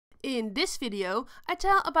In this video I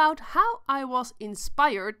tell about how I was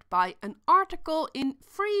inspired by an article in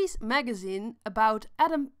Frieze magazine about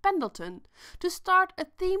Adam Pendleton to start a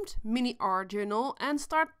themed mini art journal and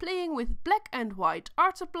start playing with black and white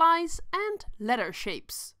art supplies and letter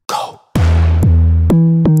shapes. Go!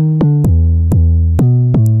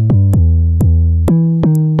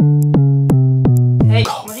 Hey,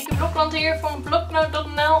 Marieke Blokland here from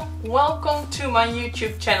Bloknote.nl. Welcome to my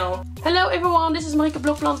YouTube channel. Hello everyone, this is Marieke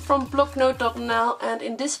Blokland from Bloknote.nl, and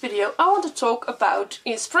in this video I want to talk about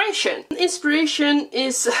inspiration. Inspiration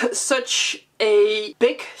is such a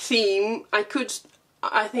big theme. I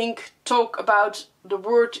think, talk about the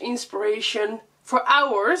word inspiration for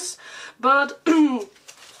hours, but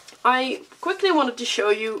I quickly wanted to show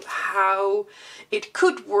you how it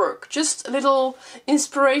could work. Just a little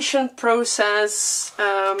inspiration process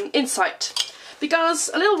insight. Because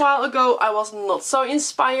a little while ago I was not so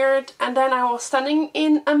inspired, and then I was standing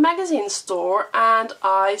in a magazine store and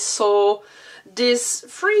I saw this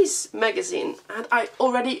Frieze magazine, and I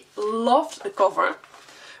already loved the cover,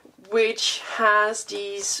 which has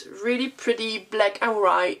these really pretty black and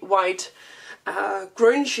white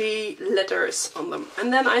grungy letters on them.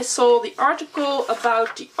 And then I saw the article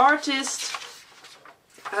about the artist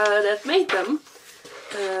that made them,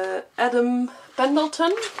 Adam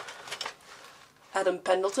Pendleton. Adam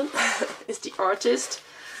Pendleton is the artist,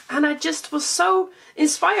 and I just was so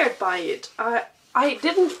inspired by it. I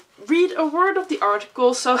didn't read a word of the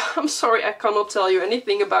article, so I'm sorry I cannot tell you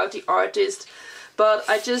anything about the artist, but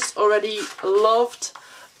I just already loved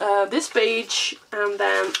this page, and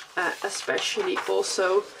then especially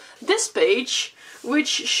also this page, which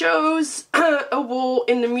shows a wall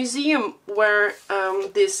in the museum where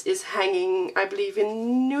this is hanging, I believe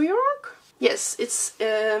in New York? Yes, it's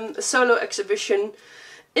a solo exhibition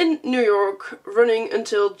in New York running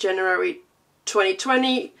until January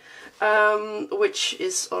 2020, which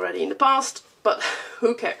is already in the past, but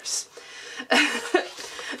who cares?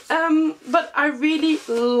 But I really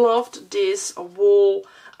loved this wall,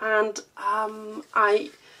 and I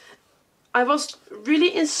was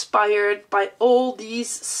really inspired by all these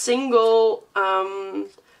single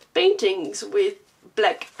paintings with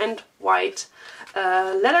black and white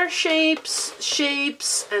letter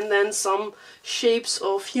shapes, and then some shapes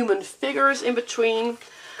of human figures in between.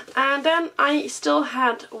 And then I still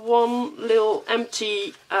had one little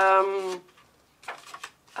empty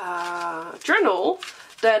journal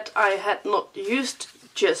that I had not used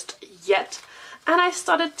just yet, and I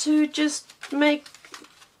started to just make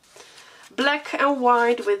black and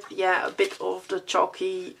white with a bit of the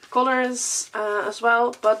chalky colors as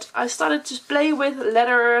well, but I started to play with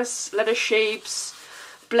letters, letter shapes,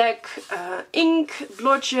 black ink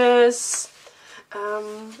blotches,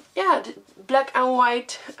 black and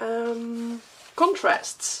white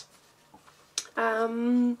contrasts.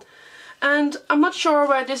 And I'm not sure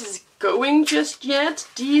where this is going just yet.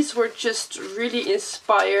 These were just really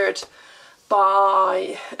inspired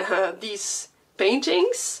by these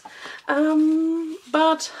paintings,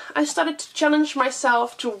 but I started to challenge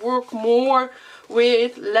myself to work more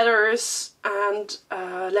with letters and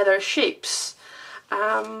letter shapes.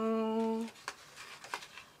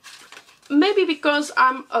 Maybe because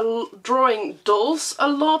I'm drawing dolls a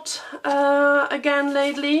lot again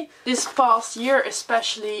lately. This past year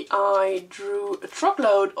especially I drew a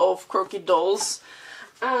truckload of quirky dolls.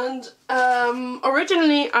 And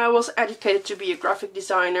originally I was educated to be a graphic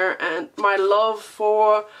designer, and my love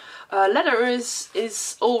for letters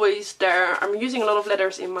is always there. I'm using a lot of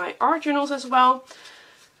letters in my art journals as well.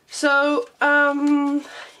 So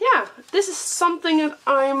yeah, this is something that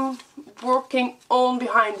I'm working on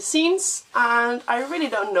behind the scenes, and I really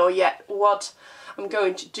don't know yet what I'm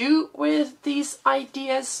going to do with these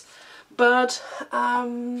ideas. But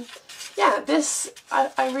yeah,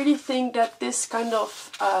 I really think that this kind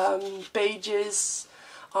of pages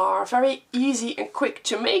are very easy and quick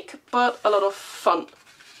to make, but a lot of fun.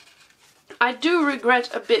 I do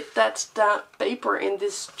regret a bit that the paper in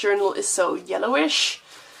this journal is so yellowish,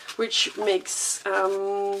 which makes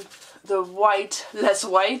the white less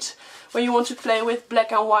white when you want to play with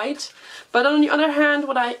black and white. But on the other hand,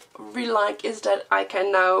 what I really like is that I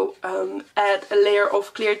can now add a layer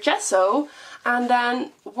of clear gesso and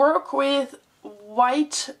then work with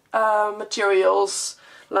white materials,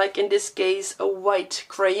 like in this case a white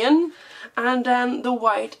crayon, and then the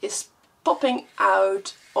white is popping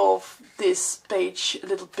out of this page a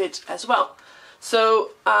little bit as well.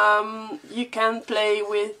 So you can play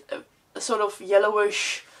with a sort of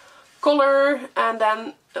yellowish color and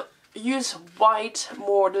then use white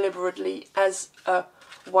more deliberately as a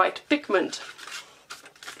white pigment.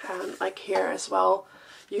 And like here as well,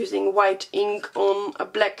 using white ink on a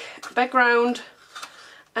black background.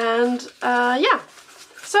 And yeah,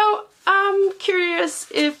 so I'm curious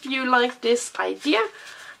if you like this idea,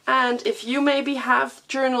 and if you maybe have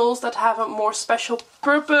journals that have a more special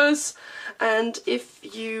purpose, and if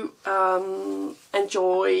you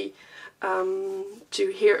enjoy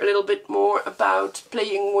to hear a little bit more about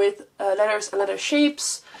playing with letters and letter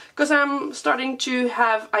shapes, because I'm starting to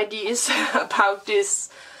have ideas about this.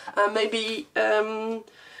 Maybe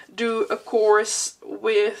do a course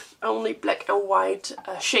with only black and white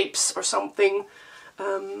shapes or something.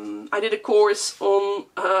 I did a course on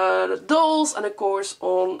dolls and a course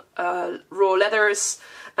on raw letters,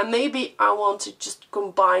 and maybe I want to just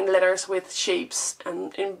combine letters with shapes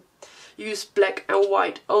and use black and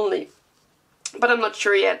white only. But I'm not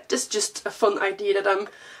sure yet. This is just a fun idea that I'm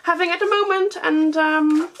having at the moment. And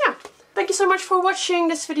yeah, thank you so much for watching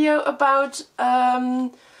this video about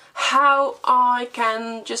how I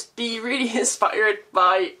can just be really inspired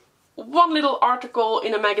by one little article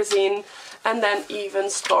in a magazine, and then even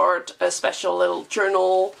start a special little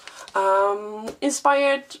journal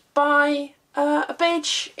inspired by a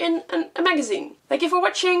page in a magazine. Thank you for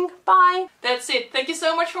watching. Bye. That's it. Thank you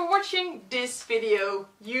so much for watching this video.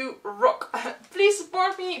 You rock. Please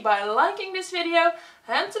support me by liking this video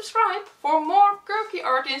and subscribe for more quirky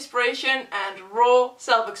art inspiration and raw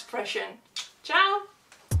self-expression. Ciao.